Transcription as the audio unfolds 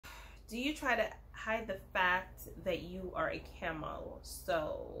do you try to hide the fact that you are a cam model?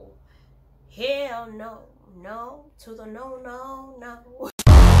 So, hell no. No to the no, no, no.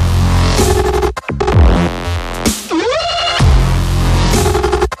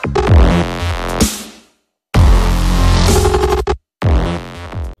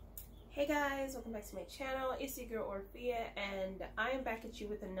 Hey guys, welcome back to my channel. It's your girl Orffea, and I am back at you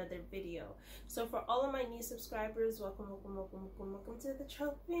with another video. So for all of my new subscribers, welcome to the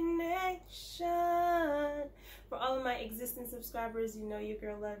Trophy Nation. For all of my existing subscribers, you know your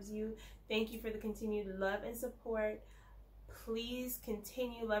girl loves you. Thank you for the continued love and support. Please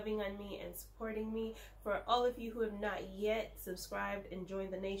continue loving on me and supporting me. For all of you who have not yet subscribed and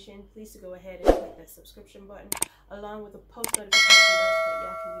joined the nation, please go ahead and click that subscription button along with the post notification bell so that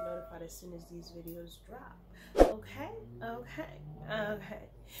y'all can be notified as soon as these videos drop. Okay.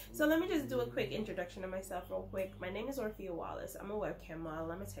 So let me just do a quick introduction of myself real quick. My name is Orffea Wallace. I'm a webcam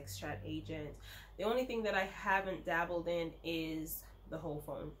model. I'm a text chat agent. The only thing that I haven't dabbled in is the whole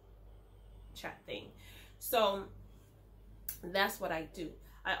phone chat thing. So that's what I do.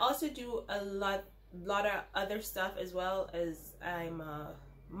 I also do a lot of other stuff as well, as I'm a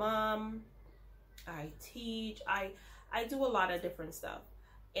mom, I teach, I do a lot of different stuff,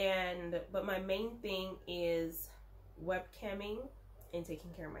 but my main thing is webcamming and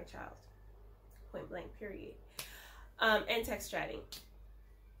taking care of my child, point blank period, and text chatting.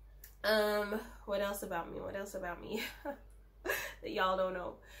 What else about me that y'all don't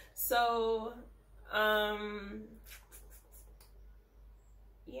know? So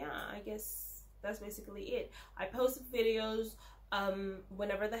yeah, I guess that's basically it. I post videos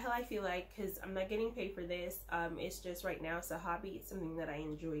whenever the hell I feel like, because I'm not getting paid for this. It's just right now, it's a hobby. It's something that I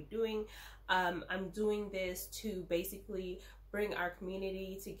enjoy doing. I'm doing this to basically bring our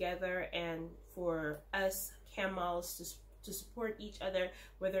community together and for us cam models to support each other,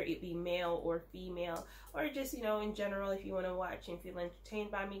 whether it be male or female, or just, you know, in general. If you want to watch and feel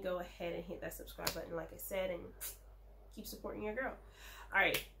entertained by me, go ahead and hit that subscribe button like I said, and keep supporting your girl.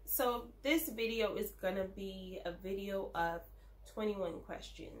 Alright, so this video is gonna be a video of 21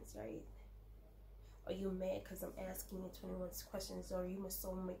 questions, right? Are you mad because I'm asking you 21 questions, or are you my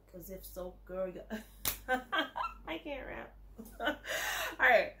soulmate? Because if so, girl, you I can't rap.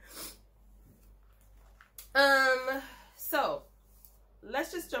 Alright. So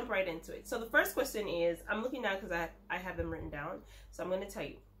let's just jump right into it. So the first question is, I'm looking now because I have them written down, so I'm going to tell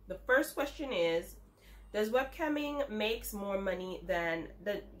you. The first question is, does webcamming makes more money than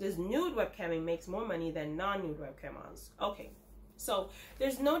does nude webcamming makes more money than non-nude webcam models? Okay, so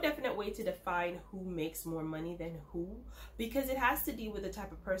there's no definite way to define who makes more money than who, because it has to do with the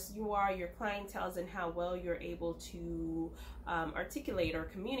type of person you are, your clientele, and how well you're able to articulate or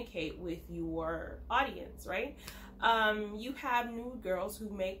communicate with your audience, right? You have nude girls who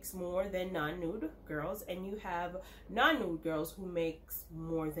makes more than non-nude girls, and you have non-nude girls who makes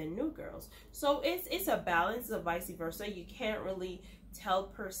more than nude girls. So it's a balance of vice versa. You can't really tell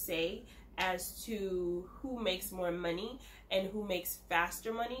per se as to who makes more money and who makes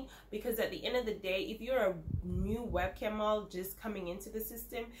faster money, because at the end of the day, if you're a new webcam model just coming into the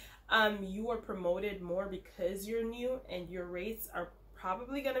system, you are promoted more because you're new, and your rates are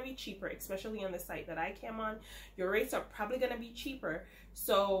probably going to be cheaper, especially on the site that I cam on. Your rates are probably going to be cheaper,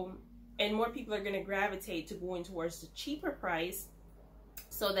 so, and more people are going to gravitate to going towards the cheaper price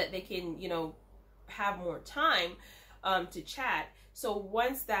so that they can, you know, have more time to chat. So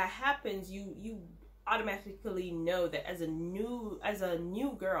once that happens, you automatically know that as a new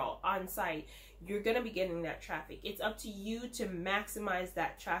girl on site, you're gonna be getting that traffic. It's up to you to maximize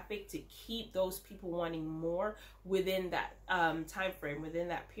that traffic to keep those people wanting more within that time frame, within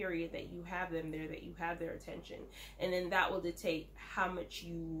that period that you have them there, that you have their attention, and then that will dictate how much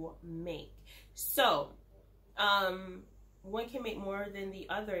you make. So one can make more than the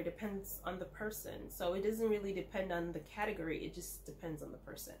other. It depends on the person. So it doesn't really depend on the category. It just depends on the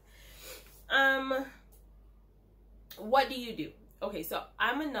person. What do you do? Okay, so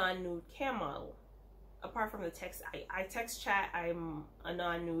I'm a non-nude cam model. Apart from the text, I text chat. I'm a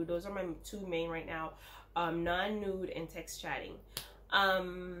non-nude. Those are my two main right now, non-nude and text chatting.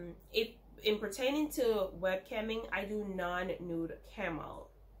 If in pertaining to webcamming, I do non-nude cam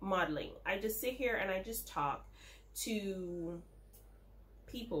modeling. I just sit here and I just talk to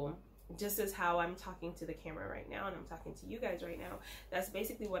people, just as how I'm talking to the camera right now and I'm talking to you guys right now. That's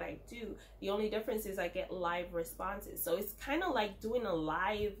basically what I do. The only difference is I get live responses. So it's kind of like doing a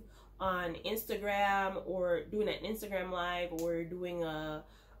live on Instagram, or doing an Instagram live, or doing a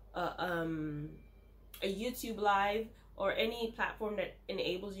YouTube live, or any platform that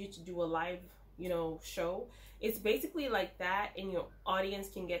enables you to do a live, you know, show. it's basically like that, and your audience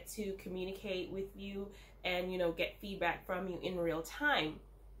can get to communicate with you and, you know, get feedback from you in real time,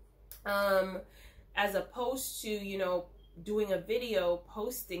 as opposed to, you know, doing a video,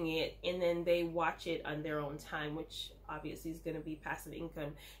 posting it, and then they watch it on their own time, which obviously is going to be passive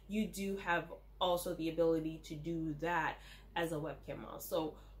income. You do have also the ability to do that as a webcam model.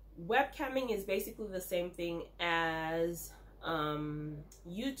 So webcamming is basically the same thing as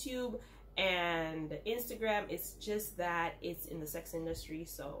YouTube and Instagram. It's just that it's in the sex industry.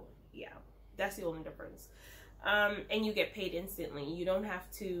 So yeah, that's the only difference. And you get paid instantly. You don't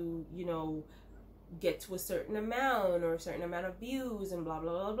have to, you know, get to a certain amount or a certain amount of views and blah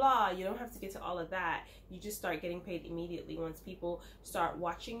blah blah blah. You don't have to get to all of that. You just start getting paid immediately. Once people start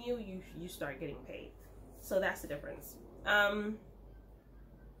watching you, you start getting paid. So that's the difference.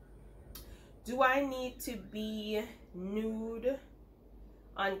 Do I need to be nude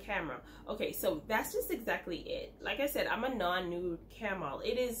on camera? Okay, so that's just exactly it. Like I said, I'm a non-nude cam model.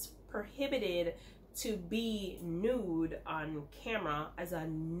 It is prohibited to be nude on camera as a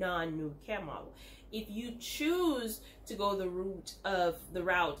non-nude cam model. If you choose to go the route of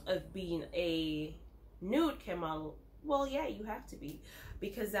being a nude cam model, well, yeah, you have to be,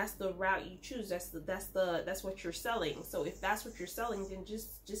 because that's the route you choose. That's what you're selling. So if that's what you're selling, then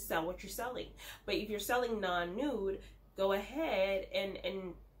just sell what you're selling. But if you're selling non-nude, go ahead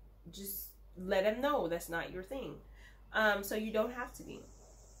and just let them know that's not your thing. So you don't have to be.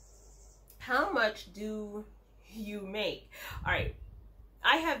 How much do you make? All right,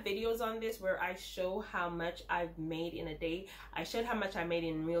 I have videos on this where I show how much I've made in a day. I showed how much I made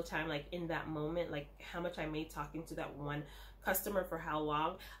in real time, like in that moment, like how much I made talking to that one customer for how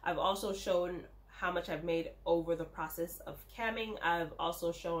long. I've also shown how much I've made over the process of camming. I've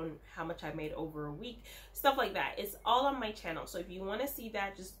also shown how much I made over a week, stuff like that. It's all on my channel. So if you want to see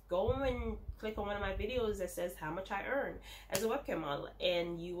that, just go and click on one of my videos that says how much I earn as a webcam model,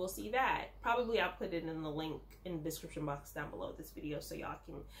 and you will see that. Probably I'll put it in the link in the description box down below this video so y'all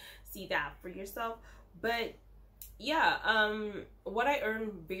can see that for yourself. But yeah, what I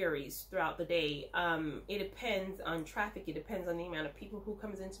earn varies throughout the day. It depends on traffic, it depends on the amount of people who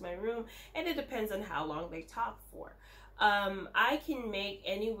comes into my room, and it depends on how long they talk for. I can make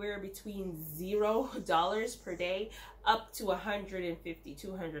anywhere between $0 per day up to $150,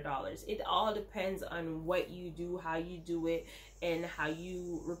 $200. It all depends on what you do, how you do it, and how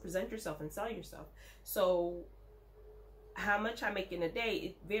you represent yourself and sell yourself. So how much I make in a day,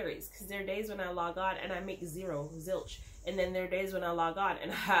 it varies, because there are days when I log on and I make zilch, and then there are days when I log on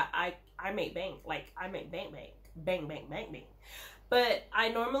and I make bank, like I make bang. But I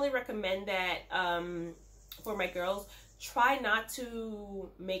normally recommend that for my girls, try not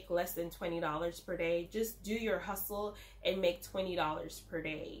to make less than $20 per day. Just do your hustle and make $20 per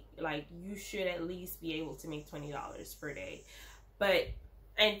day. Like, you should at least be able to make $20 per day.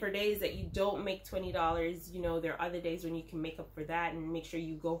 And for days that you don't make $20, you know, there are other days when you can make up for that and make sure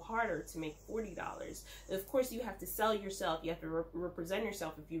you go harder to make $40. Of course, you have to sell yourself. You have to represent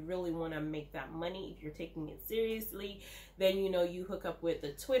yourself if you really want to make that money. If you're taking it seriously, then, you know, you hook up with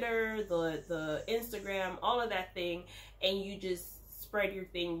the Twitter, the Instagram, all of that thing, and you just spread your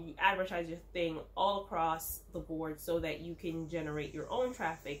thing, you advertise your thing all across the board so that you can generate your own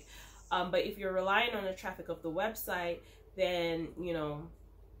traffic. But if you're relying on the traffic of the website, then, you know,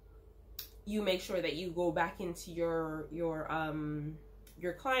 you make sure that you go back into your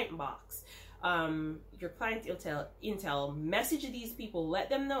client box, your client intel, message these people, let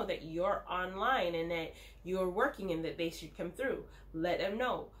them know that you're online and that you're working and that they should come through. Let them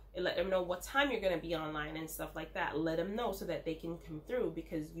know what time you're going to be online and stuff like that. Let them know so that they can come through,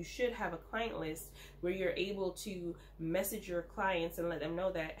 because you should have a client list where you're able to message your clients and let them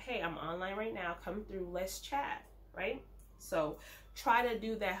know that, hey, I'm online right now, come through, let's chat, right? So try to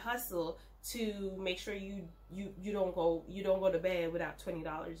do that hustle to make sure you don't go to bed without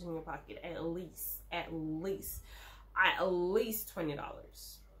 $20 in your pocket, at least $20.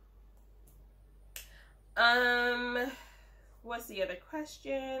 What's the other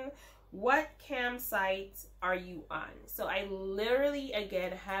question? What campsites are you on? So I literally,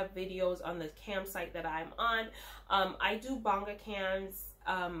 again, have videos on the campsite that I'm on. I do bonga cams.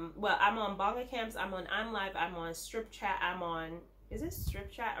 Well, I'm on bonga cams, I'm on Live, I'm on Strip Chat, I'm on, is it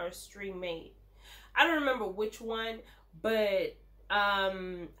Strip Chat or StreamMate? I don't remember which one, but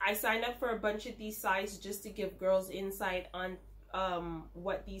I signed up for a bunch of these sites just to give girls insight on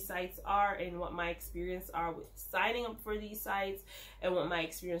what these sites are and what my experience are with signing up for these sites and what my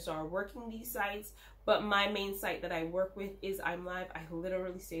experience are working these sites. But my main site that I work with is I'm Live. I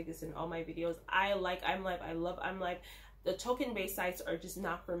literally say this in all my videos. I like I'm Live. I love I'm Live. The token-based sites are just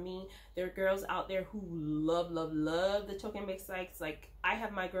not for me. There are girls out there who love the token-based sites. Like, I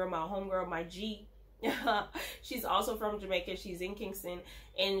have my girl, my homegirl, my G. She's also from Jamaica. She's in Kingston,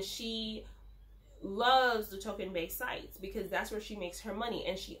 and she loves the token-based sites because that's where she makes her money.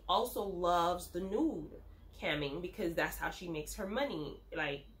 And she also loves the nude camming because that's how she makes her money.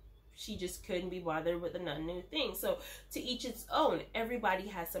 Like, she just couldn't be bothered with the non-nude thing. So to each its own. Everybody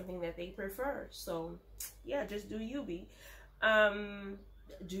has something that they prefer. So yeah, just do you, be.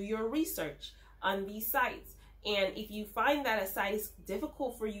 Do your research on these sites. And if you find that a site is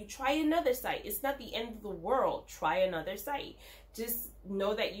difficult for you, try another site. It's not the end of the world. Try another site. Just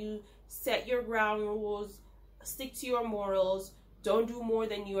know that you set your ground rules, stick to your morals, don't do more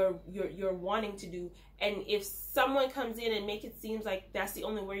than you're wanting to do. And if someone comes in and make it seem like that's the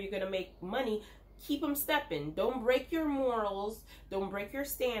only way you're going to make money, keep them stepping. Don't break your morals, don't break your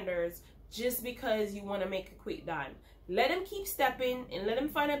standards just because you want to make a quick dime. Let them keep stepping and let them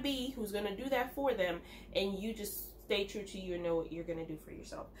find a bee who's going to do that for them, and you just stay true to you and know what you're going to do for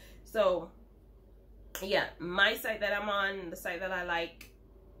yourself. So yeah, my site that I'm on, the site that I like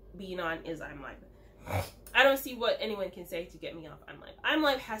being on is I'mLive. I don't see what anyone can say to get me off I'mLive.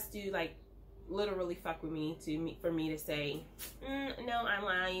 I'mLive has to like literally fuck with me for me to say, no,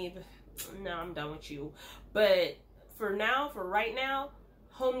 I'mLive, no, I'm done with you. But for right now,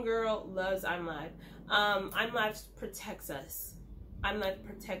 homegirl loves I'mLive. I'mLive protects us. I'mLive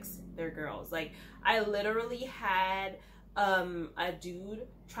protects their girls. Like, I literally had a dude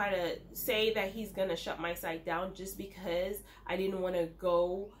try to say that he's gonna shut my site down just because I didn't want to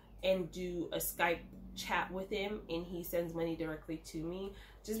go and do a Skype chat with him and he sends money directly to me.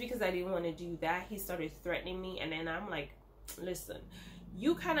 Just because I didn't want to do that, he started threatening me, and then I'm like, listen,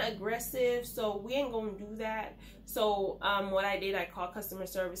 you kind of aggressive, so we ain't gonna do that. So what I did, I called customer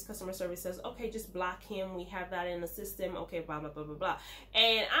service. Customer service says, okay, just block him, we have that in the system, okay, blah blah blah blah blah.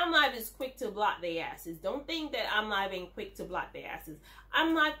 And I'mLive is quick to block their asses. Don't think that I'mLive ain't quick to block their asses.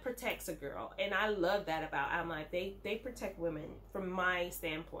 I'mLive protects a girl, and I love that about I'mLive. They protect women from my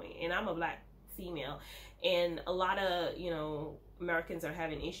standpoint, and I'm a black female, and a lot of, you know, Americans are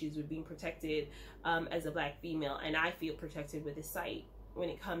having issues with being protected as a black female, and I feel protected with this site when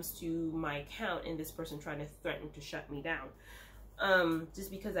it comes to my account and this person trying to threaten to shut me down,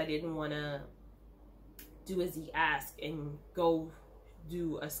 just because I didn't want to do as he asked and go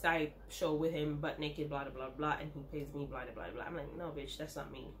do a Skype show with him butt naked, blah blah blah blah, and he pays me blah blah blah. I'm like, no bitch, that's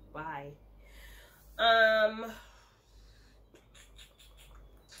not me, bye.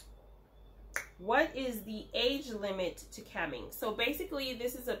 What is the age limit to camming? So basically,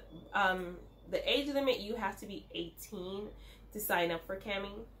 this is the age limit. You have to be 18 to sign up for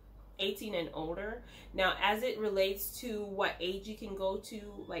camming, 18 and older. Now, as it relates to what age you can go to,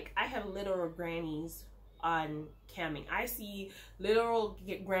 like, I have literal grannies on camming. I see literal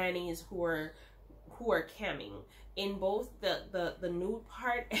grannies who are camming in both the nude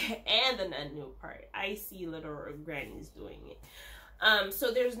part and the non-nude part. I see literal grannies doing it.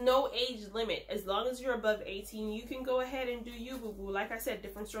 So there's no age limit. As long as you're above 18, you can go ahead and do you, boo-boo. Like I said,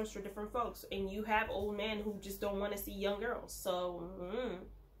 different strokes for different folks. And you have old men who just don't want to see young girls. So,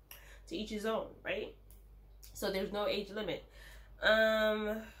 to each his own, right? So there's no age limit.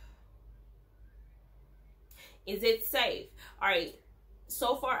 Is it safe? All right.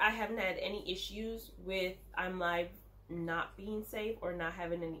 So far, I haven't had any issues with I'mLive not being safe or not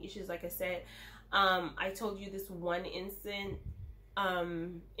having any issues. Like I said, I told you this one incident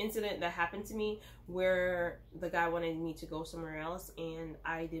that happened to me where the guy wanted me to go somewhere else and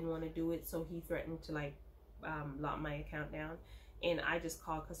I didn't want to do it, so he threatened to like lock my account down, and I just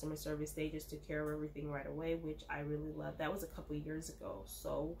called customer service. They just took care of everything right away, which I really love. That was a couple of years ago.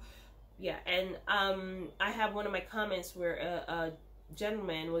 So yeah, and I have one of my comments where a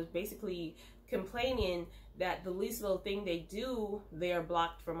gentleman was basically complaining that the least little thing they do, they are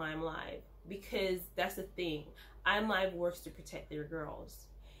blocked from I'mLive, because that's the thing. I'mLive works to protect their girls,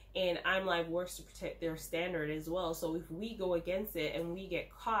 and I'mLive works to protect their standard as well. So if we go against it and we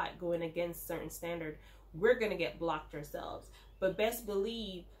get caught going against certain standard, we're gonna get blocked ourselves. But best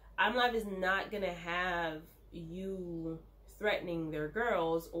believe I'mLive is not gonna have you threatening their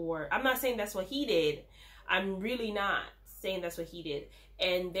girls, or I'm not saying that's what he did. I'm really not saying that's what he did.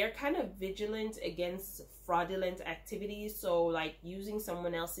 And they're kind of vigilant against fraudulent activities. So like using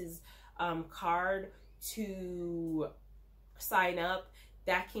someone else's card to sign up,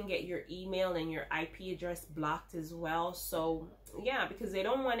 that can get your email and your IP address blocked as well. So yeah, because they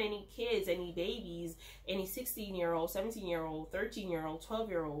don't want any kids, any babies, any 16-year-old, 17-year-old, 13-year-old,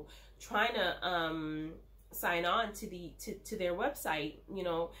 12-year-old trying to sign on to their website, you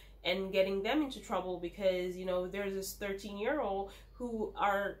know, and getting them into trouble because, you know, there's this 13-year-old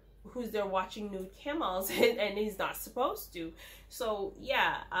who's there watching nude cam models and he's not supposed to. So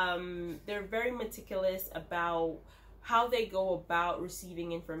yeah, they're very meticulous about how they go about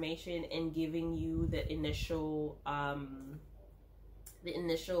receiving information and giving you the initial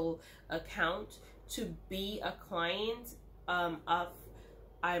account to be a client of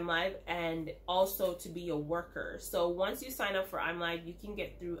IMLive, and also to be a worker. So once you sign up for IMLive, you can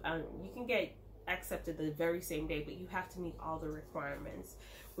get through, you can get accepted the very same day, but you have to meet all the requirements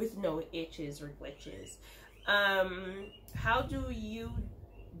with no itches or glitches. How do you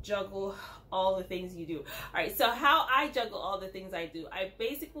juggle all the things you do? All right, so how I juggle all the things I do, I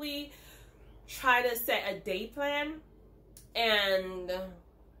basically try to set a day plan, and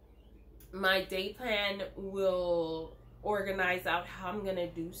my day plan will organize out how I'm gonna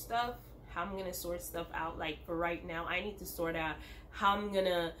do stuff, how I'm gonna sort stuff out. Like for right now, I need to sort out how I'm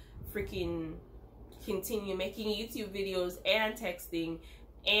gonna freaking continue making YouTube videos and texting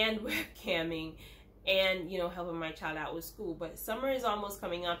and webcamming and, you know, helping my child out with school. But summer is almost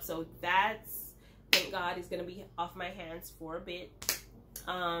coming up, so that's, thank God, is gonna be off my hands for a bit.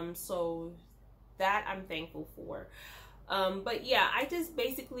 So that I'm thankful for. But yeah, I just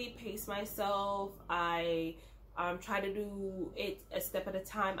basically pace myself. I try to do it a step at a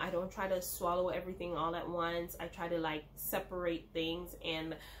time. I don't try to swallow everything all at once. I try to like separate things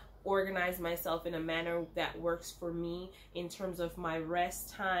and organize myself in a manner that works for me in terms of my rest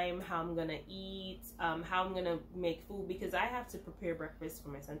time, how I'm gonna eat, how I'm gonna make food, because I have to prepare breakfast for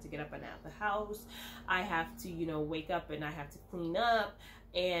my son to get up and out of the house. I have to, you know, wake up and I have to clean up,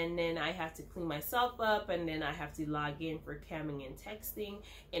 and then I have to clean myself up, and then I have to log in for camming and texting.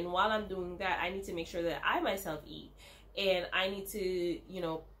 And while I'm doing that, I need to make sure that I myself eat, and I need to, you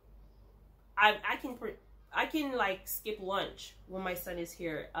know, I can like skip lunch when my son is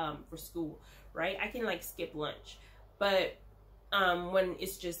here for school, right? I can like skip lunch, but when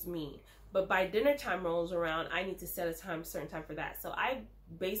it's just me. But by dinner time rolls around, I need to set a certain time for that. So I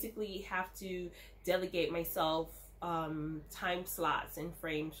basically have to delegate myself time slots and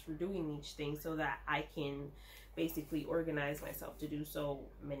frames for doing each thing so that I can basically organize myself to do so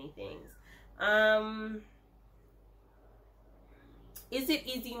many things. Is it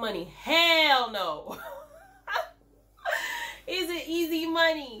easy money? Hell no. Is it easy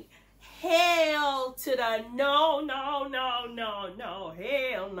money? Hell to the no, no, no, no, no.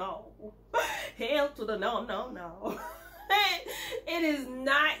 Hell no. Hell to the no, no, no. It is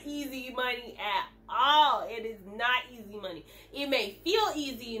not easy money at all. It is not easy money. It may feel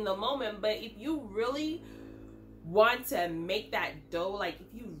easy in the moment, but if you really want to make that dough, like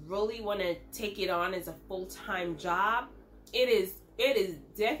if you really want to take it on as a full-time job, it is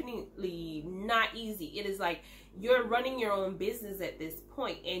definitely not easy. It is like you're running your own business at this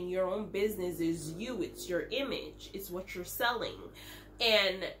point, and your own business is you. It's your image. It's what you're selling.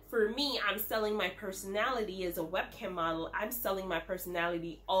 And for me, I'm selling my personality as a webcam model. I'm selling my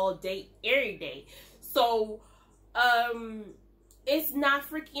personality all day, every day. So, it's not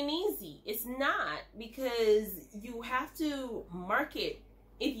freaking easy. It's not, because you have to market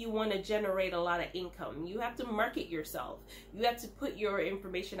if you want to generate a lot of income. You have to market yourself. You have to put your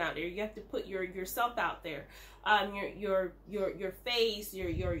information out there. You have to put yourself out there. Your face,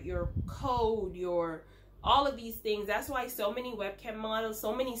 your code, all of these things. That's why so many webcam models,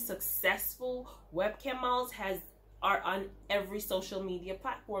 so many successful webcam models are on every social media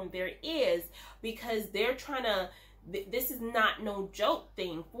platform there is, because they're trying to, this is not no joke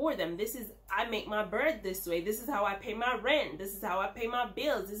thing for them. This is, I make my bread this way. This is how I pay my rent. This is how I pay my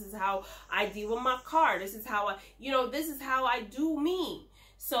bills. This is how I deal with my car. This is how I, you know, this is how I do me.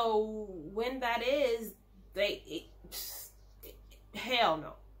 So when that is, hell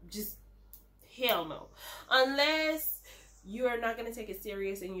no. Just hell no. Unless you're not going to take it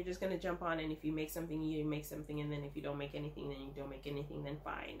serious and you're just going to jump on, and if you make something, you make something, and then if you don't make anything, then you don't make anything, then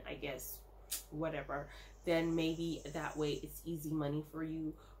fine, I guess, whatever. Then maybe that way it's easy money for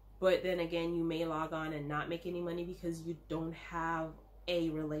you. But then again, you may log on and not make any money because you don't have a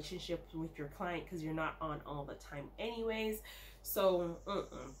relationship with your client, because you're not on all the time anyways. So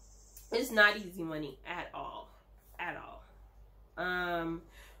it's not easy money at all, at all.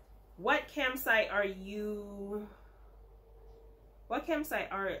 What campsite are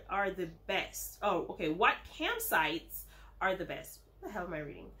the best? Oh, okay. What campsites are the best? What the hell am I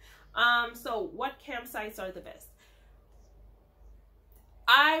reading? So what campsites are the best?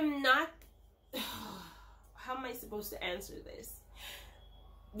 I'm not, how am I supposed to answer this?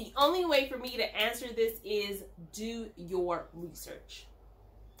 The only way for me to answer this is do your research.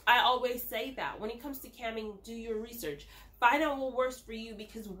 I always say that when it comes to camming, do your research. Find out what works for you,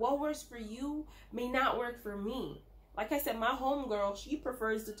 because what works for you may not work for me. Like I said, my homegirl, she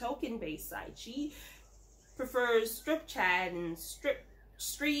prefers the token-based site. She prefers Strip Chat and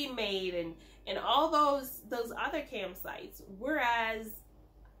Stream Made and all those other cam sites, whereas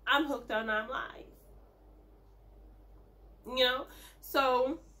I'm hooked on I'm Live. You know?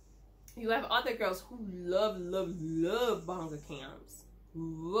 So you have other girls who love bonga cams.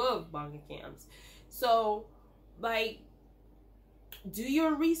 Love bonga cams. So, like, do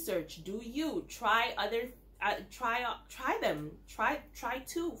your research. Do you try other try them. Try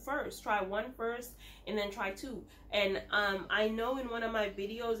two first. Try one first and then try two. And I know in one of my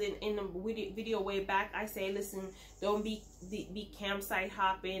videos, in the video way back, I say, listen, don't be campsite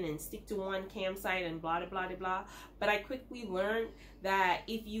hopping and stick to one campsite and blah blah blah blah. But I quickly learned that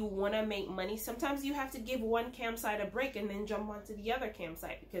if you want to make money, sometimes you have to give one campsite a break and then jump onto the other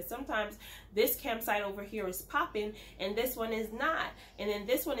campsite, because sometimes this campsite over here is popping and this one is not, and then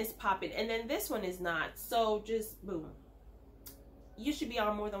this one is popping and then this one is not. So just boom. You should be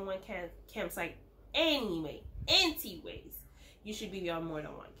on more than one campsite anyway. Anyways, you should be on more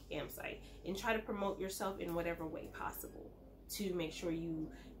than one campsite, and try to promote yourself in whatever way possible to make sure you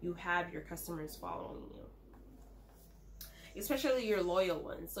have your customers following you, especially your loyal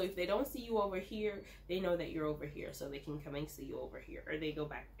ones. So if they don't see you over here, they know that you're over here, so they can come and see you over here, or they go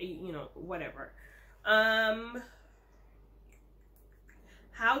back, you know, whatever. How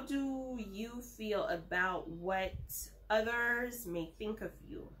do you feel about what others may think of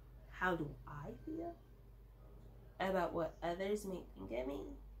you? How do I feel about what others may think of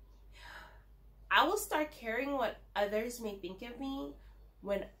me? I will start caring what others may think of me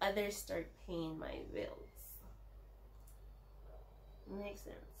when others start paying my bills. Makes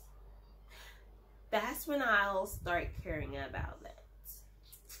sense. That's when I'll start caring about that.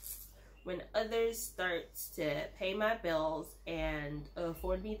 When others start to pay my bills and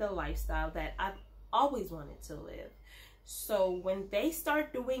afford me the lifestyle that I've always wanted to live. So when they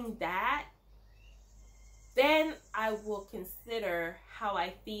start doing that, then I will consider how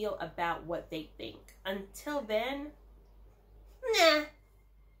I feel about what they think. Until then, nah.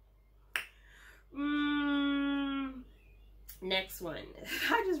 Next one.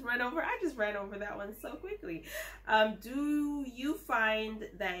 I just ran over that one so quickly. Do you find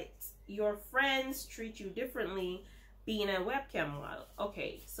that your friends treat you differently being a webcam model?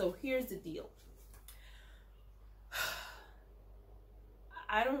 Okay, so here's the deal.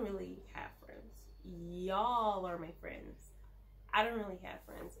 I don't really have friends. Y'all are my friends. I don't really have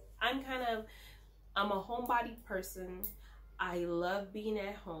friends. I'm a homebody person. I love being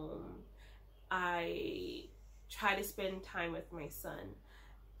at home. I try to spend time with my son.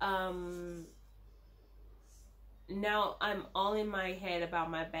 Now I'm all in my head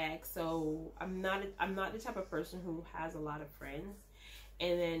about my bag, so I'm not the type of person who has a lot of friends.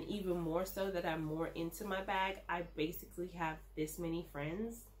 And then even more so that I'm more into my bag, I basically have this many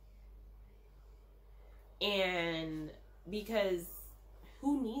friends. And because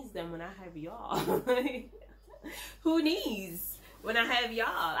who needs them when I have y'all? Who needs when I have y'all?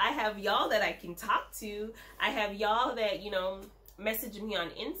 I have y'all that I can talk to. I have y'all that, you know, message me on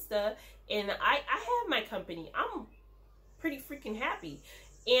Insta. And I have my company. I'm pretty freaking happy.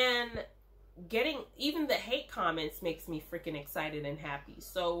 And getting even the hate comments makes me freaking excited and happy.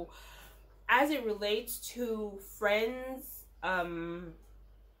 So as it relates to friends and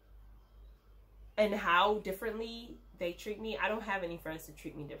how differently they treat me, I don't have any friends to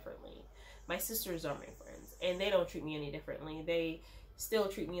treat me differently. My sisters are my friends and they don't treat me any differently. They still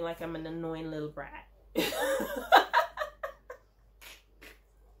treat me like I'm an annoying little brat. Because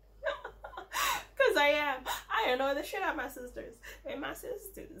I am. I annoy the shit out of my sisters. And my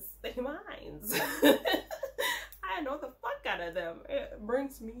sisters, they minds. I annoy the fuck out of them. It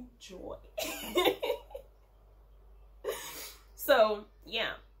brings me joy. So,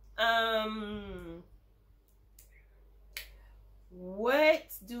 yeah. What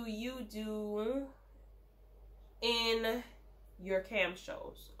do you do in your cam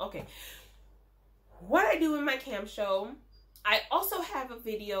shows? Okay. What I do in my cam show, I also have a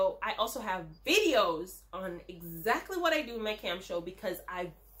video. I also have videos on exactly what I do in my cam show because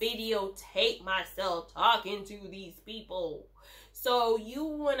I videotape myself talking to these people. So you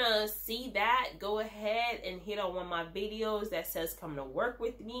want to see that, go ahead and hit on one of my videos that says come to work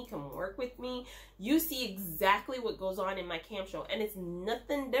with me, come work with me. You see exactly what goes on in my cam show, and it's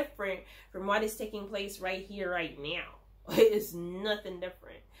nothing different from what is taking place right here, right now. It's nothing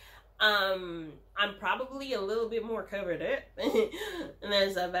different. I'm probably a little bit more covered up, and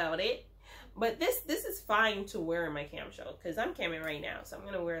that's about it. But this is fine to wear in my cam show because I'm camming right now, so I'm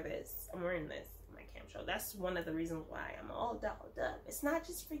gonna wear this. I'm wearing this in my webcam show. That's one of the reasons why I'm all dolled up. It's not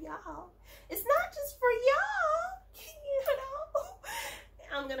just for y'all. It's not just for y'all. You know,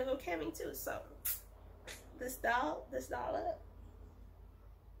 I'm gonna go camming too. So this doll up.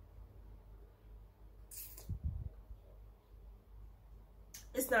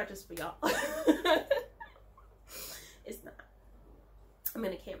 It's not just for y'all. It's not. I'm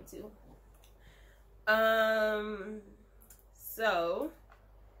gonna cam too. So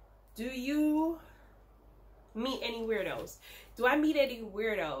do you meet any weirdos? Do I meet any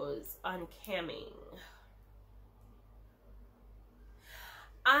weirdos on camming?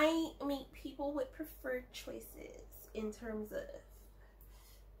 I meet people with preferred choices in terms of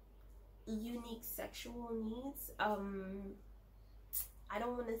unique sexual needs. I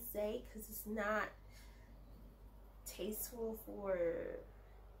don't want to say because it's not tasteful for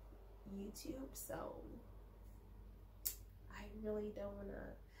YouTube, so I really don't want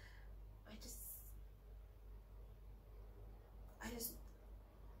to.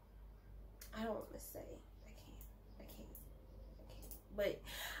 I don't want to say. I can't. But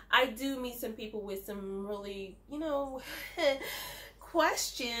I do meet some people with some really, you know,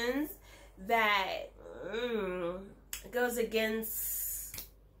 questions that goes against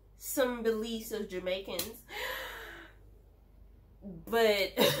some beliefs of Jamaicans.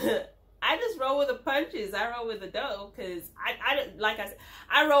 But I just roll with the punches. I roll with the dough because like I said,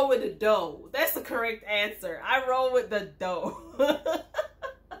 I roll with the dough. That's the correct answer. I roll with the dough.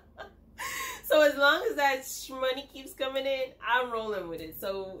 So as long as that money keeps coming in, I'm rolling with it.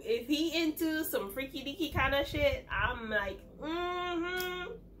 So if he into some freaky deaky kind of shit, I'm like,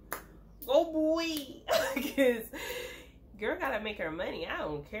 go boy. Because girl gotta make her money. I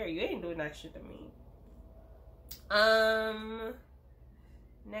don't care. You ain't doing that shit to me.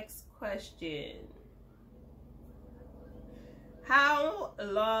 Next question. How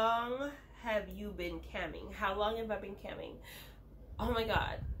long have you been camming? How long have I been camming? Oh my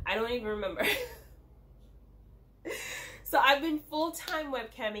God, I don't even remember. So I've been full-time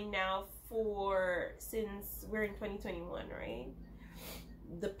webcamming now since we're in 2021, right?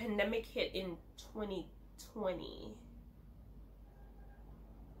 The pandemic hit in 2020.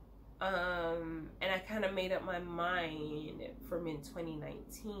 And I kind of made up my mind from in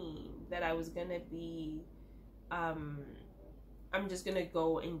 2019 that I was gonna be, I'm just gonna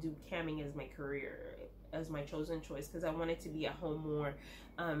go and do camming as my career, as my chosen choice, because I wanted to be at home more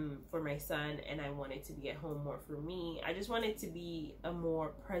for my son, and I wanted to be at home more for me. I just wanted to be a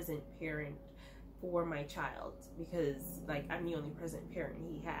more present parent for my child, because like I'm the only present parent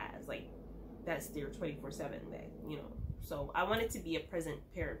he has. Like that's there 24/7, that, you know. So I wanted to be a present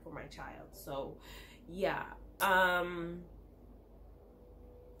parent for my child. So yeah.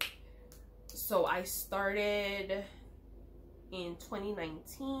 So I started in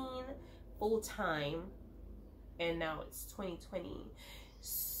 2019 full time, and now it's 2020.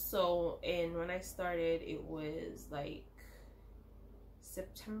 So, and when I started, it was like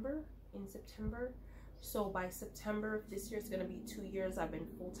September. So by September this year, it's gonna be 2 years. I've been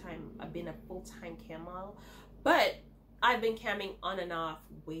a full-time cam model, but I've been camming on and off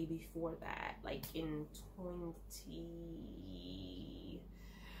way before that, like in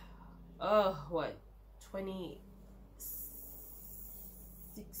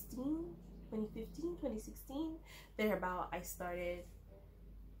 2015, 2016, thereabout, I started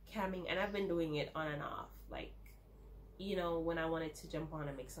camming, and I've been doing it on and off, like, you know, when I wanted to jump on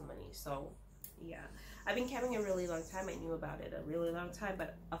and make some money. So yeah, I've been camming a really long time. I knew about it a really long time,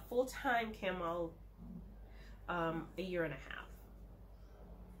 but a full-time cam model, a year and a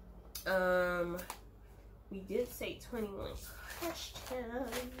half. We did say 21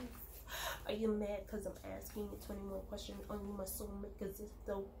 questions. Are you mad because I'm asking you 21 questions on you, my soulmate? Because it's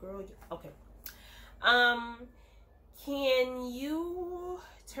so girl. Okay. Can you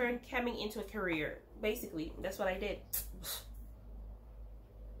turn camming into a career? Basically, that's what I did.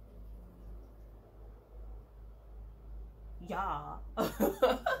 Yeah.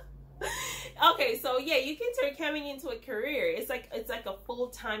 Okay, so yeah, you can turn camming into a career. It's like a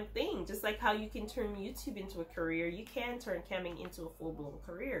full-time thing. Just like how you can turn YouTube into a career, you can turn camming into a full-blown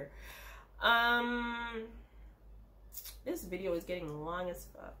career. This video is getting long as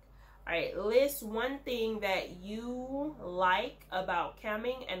fuck. All right, list one thing that you like about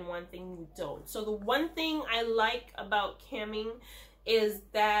camming and one thing you don't. So the one thing I like about camming is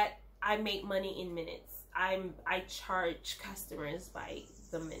that I make money in minutes. I charge customers by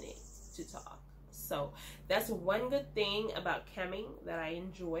the minute to talk. So that's one good thing about camming that I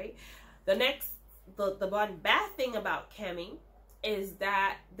enjoy. The one bad thing about camming is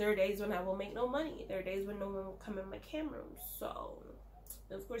that there are days when I will make no money. There are days when no one will come in my cam room. So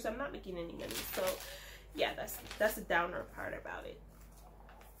Of course, I'm not making any money. So yeah, that's the downer part about it.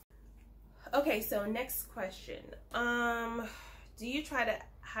 Okay, so next question. Do you try to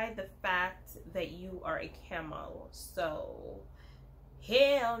hide the fact that you are a cam model? So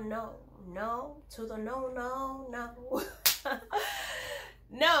hell no. No to the no, no, no.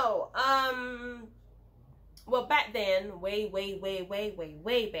 No. Well, back then, way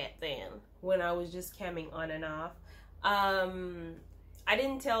back then, when I was just camming on and off, I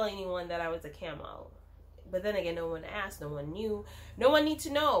didn't tell anyone that I was a cam model. But then again, no one asked, no one knew, no one needs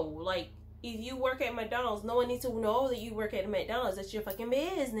to know. Like, if you work at McDonald's, no one needs to know that you work at McDonald's. That's your fucking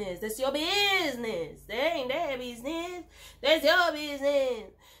business. That's your business. That ain't their business. That's your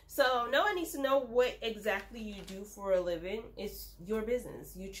business. So no one needs to know what exactly you do for a living. It's your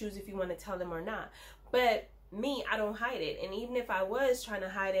business. You choose if you want to tell them or not. But me, I don't hide it. And even if I was trying to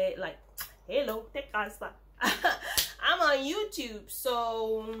hide it, like, hello, I'm on YouTube,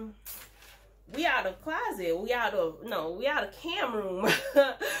 so we out of closet. We out of cam room.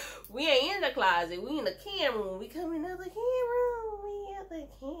 We ain't in the closet. We in the cam room. We coming out the cam room. We at the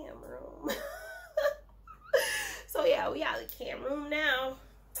cam room. So yeah, we out the cam room now.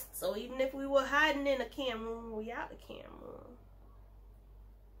 So even if we were hiding in the cam room, we out the cam room.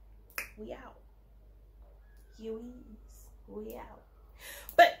 We out. Here we out.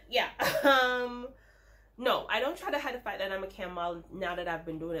 But yeah, no, I don't try to hide the fact that I'm a cam model now that I've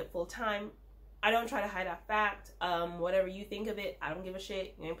been doing it full time. I don't try to hide that fact. Whatever you think of it, I don't give a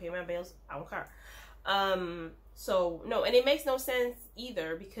shit. You ain't pay my bills, I don't care. So no, and it makes no sense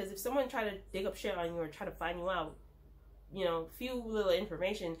either, because if someone try to dig up shit on you or try to find you out, you know, few little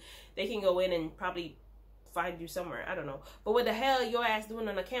information, they can go in and probably find you somewhere. I don't know. But what the hell your ass doing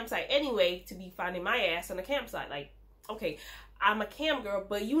on a campsite anyway to be finding my ass on a campsite? Like, okay, I'm a cam girl,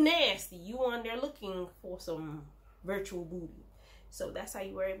 but you nasty. You on there looking for some virtual booty. So that's how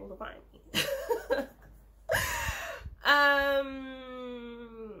you were able to find me.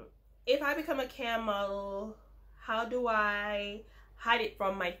 If I become a cam model, how do I hide it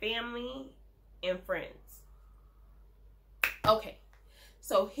from my family and friends? Okay,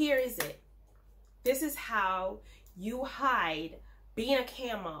 so here is it. This is how you hide being a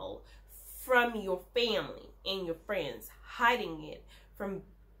cam model from your family and your friends. Hiding it from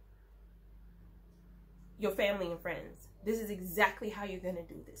your family and friends. This is exactly how you're going to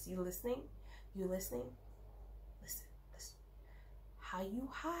do this. You listening? You listening? Listen, listen. How you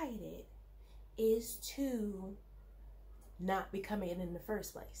hide it is to not become it in the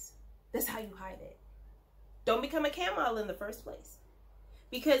first place. That's how you hide it. Don't become a cam model in the first place.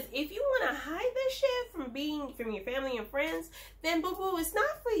 Because if you want to hide this shit from your family and friends, then boo-boo, it's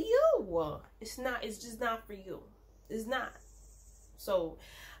not for you. It's not. It's just not for you. It's not. So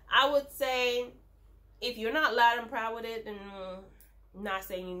I would say, if you're not loud and proud with it, then I'm not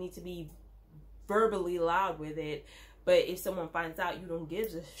saying you need to be verbally loud with it. But if someone finds out, you don't give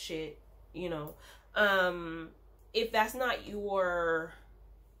a shit, you know. If that's not your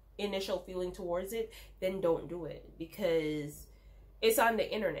initial feeling towards it, then don't do it, because it's on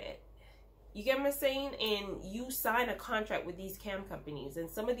the internet. You get what I'm saying? And you sign a contract with these cam companies, and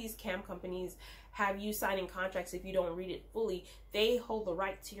some of these cam companies have you signing contracts. If you don't read it fully, they hold the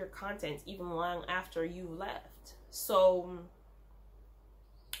right to your content even long after you left. So,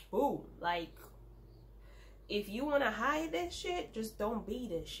 ooh, like, if you want to hide this shit, just don't be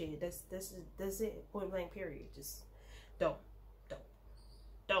this shit. That's it. Point blank, period. Just don't.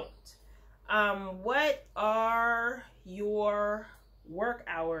 What are your work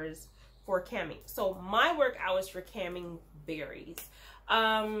hours for camming? So my work hours for camming varies.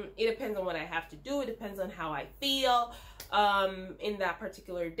 It depends on what I have to do. It depends on how I feel in that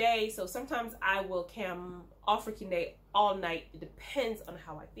particular day. So sometimes I will cam all freaking day, all night. It depends on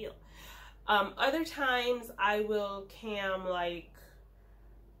how I feel. Other times I will cam like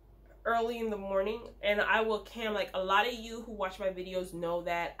early in the morning, and I will cam, like, a lot of you who watch my videos know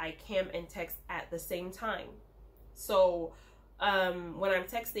that I cam and text at the same time. So when I'm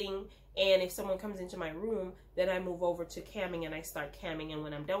texting, and if someone comes into my room, then I move over to camming and I start camming, and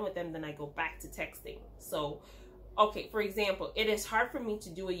when I'm done with them, then I go back to texting. So okay, for example, it is hard for me to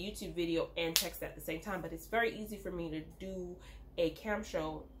do a YouTube video and text at the same time, but it's very easy for me to do a cam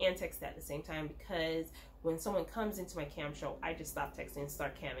show and text at the same time, because when someone comes into my cam show, I just stop texting and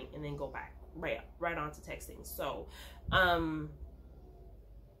start camming and then go back right on to texting. So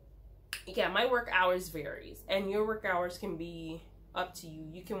yeah, my work hours varies, and your work hours can be up to you.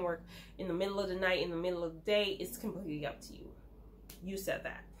 You can work in the middle of the night, in the middle of the day. It's completely up to you. You said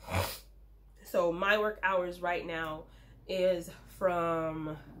that. So my work hours right now is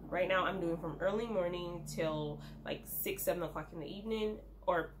I'm doing from early morning till like 6-7 o'clock in the evening,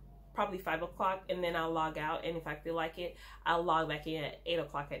 or probably 5 o'clock, and then I'll log out. And if I feel like it, I'll log back in at 8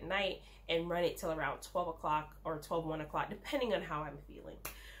 o'clock at night and run it till around 12 o'clock or 1 o'clock, depending on how I'm feeling.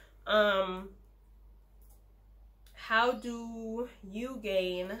 How do you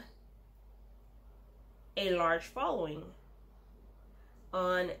gain a large following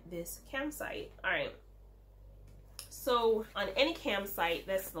on this campsite? All right. So on any campsite,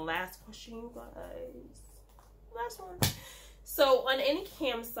 that's the last question, you guys. Last one. So on any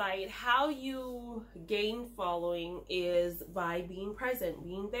campsite, how you gain following is by being present,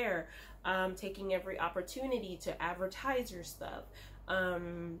 being there, taking every opportunity to advertise your stuff,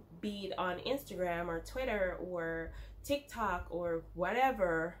 be it on Instagram or Twitter or TikTok or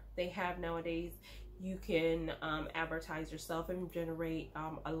whatever they have nowadays. You can advertise yourself and generate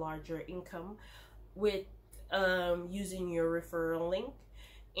a larger income with using your referral link.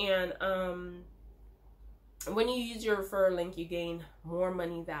 And when you use your referral link, you gain more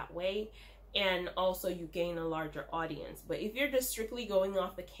money that way, and also you gain a larger audience. But if you're just strictly going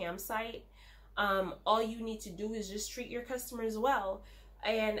off the campsite, all you need to do is just treat your customers well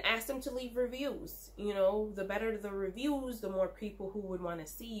and ask them to leave reviews. You know, the better the reviews, the more people who would want to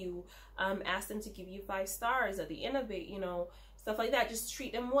see you. Ask them to give you 5 stars at the end of it, you know, stuff like that. Just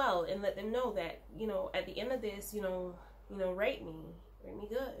treat them well and let them know that, you know, at the end of this, you know, rate me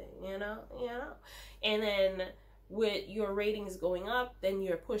good, you know. And then with your ratings going up, then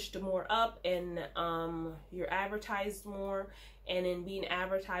you're pushed more up, and you're advertised more, and in being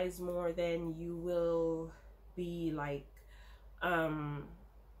advertised more, then you will be like,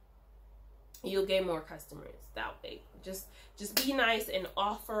 you'll get more customers that way. Just be nice and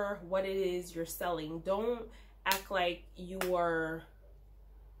offer what it is you're selling. Don't act like you are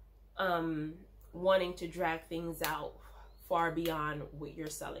wanting to drag things out far beyond what you're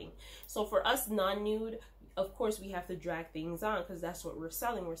selling. So for us non-nude, of course we have to drag things on, because that's what we're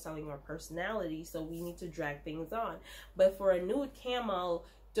selling. We're selling our personality, so we need to drag things on. But for a nude camo,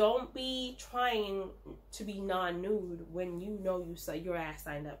 don't be trying to be non-nude when you know your ass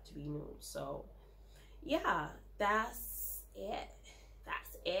signed up to be nude. So yeah, that's it.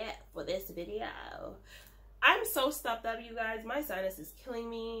 That's it for this video. I'm so stuffed up, you guys. My sinus is killing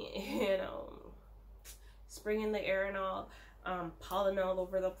me, you know. Spring in the air and all, pollen all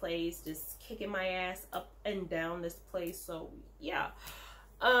over the place, just kicking my ass up and down this place. So yeah,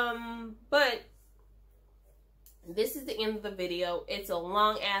 but this is the end of the video. It's a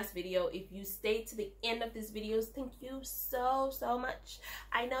long ass video. If you stay to the end of this video, thank you so much.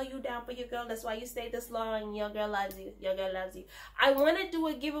 I know you down for your girl. That's why you stayed this long. Your girl loves you. Your girl loves you. I want to do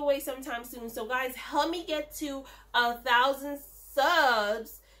a giveaway sometime soon. So guys, help me get to 1,000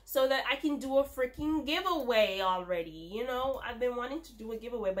 subs so that I can do a freaking giveaway already. You know, I've been wanting to do a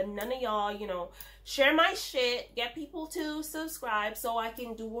giveaway, but none of y'all, you know, share my shit, get people to subscribe so I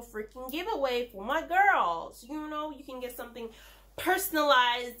can do a freaking giveaway for my girls. You know, you can get something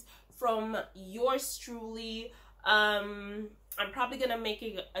personalized from yours truly. I'm probably gonna make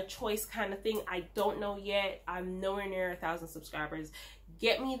it a choice kind of thing. I don't know yet. I'm nowhere near 1,000 subscribers.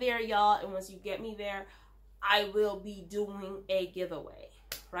 Get me there, y'all, and once you get me there, I will be doing a giveaway.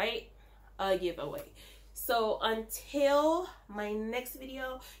 Right? A giveaway. So until my next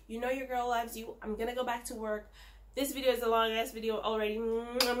video, you know your girl loves you. I'm gonna go back to work. This video is a long ass video already.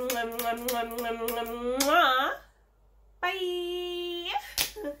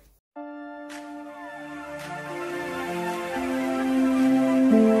 Bye.